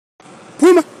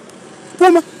phuma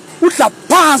udla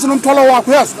phansi nomthwalo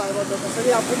wakho yazi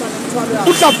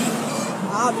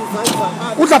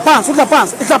udla phansi idla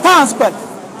phansi phela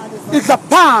idla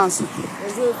phansi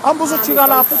hamba uzojika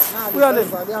lapho uyale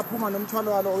uyaphuma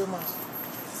nomthwalo walo wemali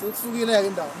sekusukile ke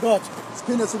indawo ndoda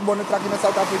siphinde sikubona truck in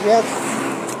South Africa yes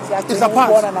idla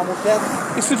phansi namuhlela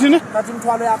isithini nathi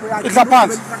umthwalo yakho yakhe idla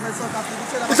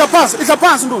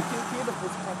phansi ndoda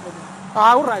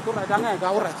alright angeke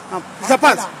alright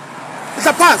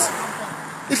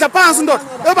idla phansi ndoda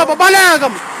baba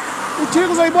baleka uthike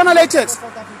uzoyibona le taxi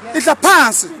idla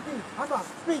phansi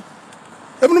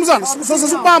mnumzana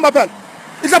sesibamba phela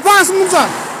idla phansi mnumzana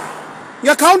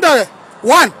ngiyakhawunta ke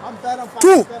 1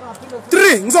 2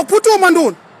 3 ngizokuphuthuma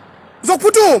nduni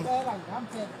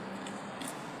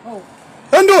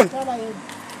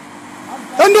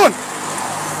enduni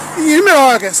yimi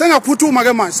ke sengaphuthuma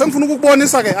ke manje sengifuna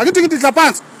ukukubonisa ke akithi ngithi idla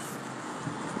phansi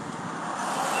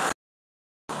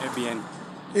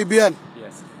ABN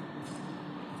Yes.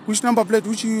 Which number plate?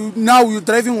 Which you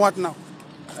driving what now?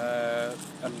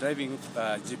 I'm driving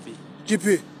GP.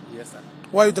 GP. Yes, sir.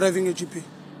 Why are you driving a GP?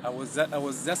 I was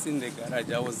just in the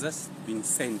garage. I was just being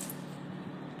sent to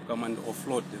come and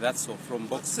offload. That's all from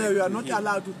box. So you are not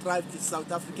allowed to drive the South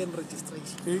African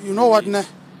registration. You know what, ne?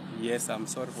 Yes, I'm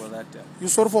sorry for that. You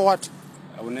sorry for what?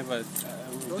 I will never.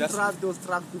 Don't just drive those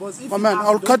trucks because if my man,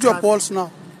 I'll cut your balls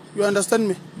now. You understand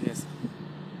me? Yes.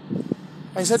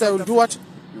 I said I will do what?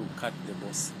 You cut the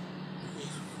boss.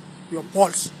 Your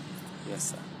balls. Yes,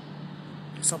 sir.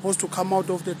 You're supposed to come out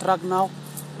of the truck now.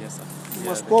 Yes, sir. You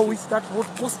must go with that road.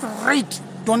 Go straight.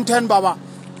 Don't turn, Baba.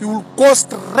 You will go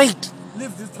straight.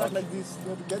 Leave this truck like this.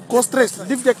 Go straight.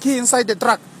 Leave the key inside the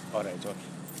truck. All right, okay.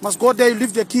 Must go there. You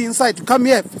leave the key inside. Come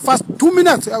here. Fast. 2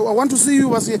 minutes. I want to see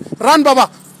you. Run, Baba.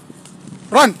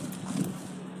 Run.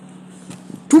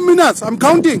 2 minutes. I'm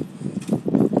counting.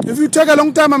 If you take a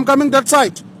long time, I'm coming that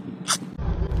side.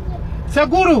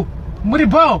 Seguro,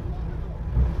 Muribo.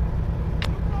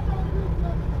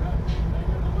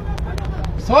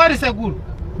 Sorry, Seguro.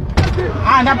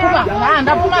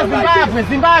 Ndapuma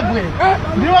Zimbabwe.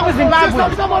 Ndiwo ku Zimbabwe.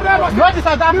 Not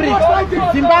South Africa.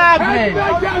 Zimbabwe.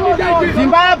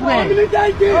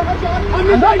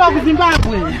 Ndapuma ku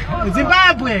Zimbabwe.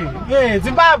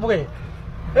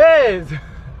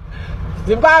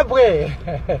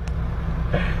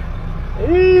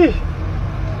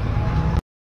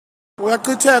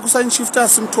 Uyaqitheka usanishifta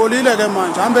simtholile ke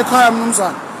manje hamba ekhaya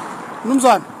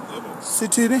mnumzana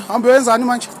sithini hamba wenzani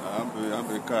manje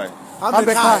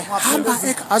hamba ekhaya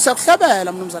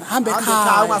asiyakuhlebela mnumzana hamba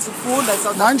ekhaya ungasifunda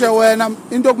eSouth manje wena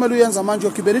into okumele uyenza manje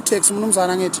ugibela itaxi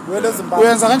mnumzana ngithi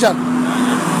uyenza kanjani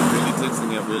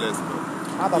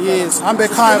yes hamba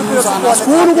ekhaya mnumzana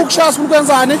asifuni ukukushaya asifuni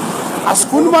ukwenzani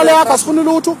asifuni imali yakho asifuni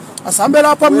lutho asihambe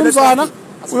lapha mnumzana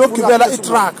uyogibela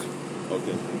itruck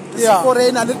yeah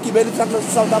foreigner ligibela itruck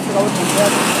leSouth Africa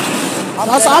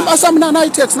asamna na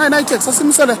itaxi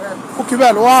asimisele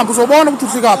ugibela uhamba uzobona ukuthi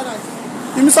udlikaphi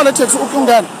imisele taxi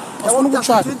ukungena asifuna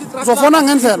ukukushaya uzofona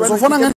ngendlela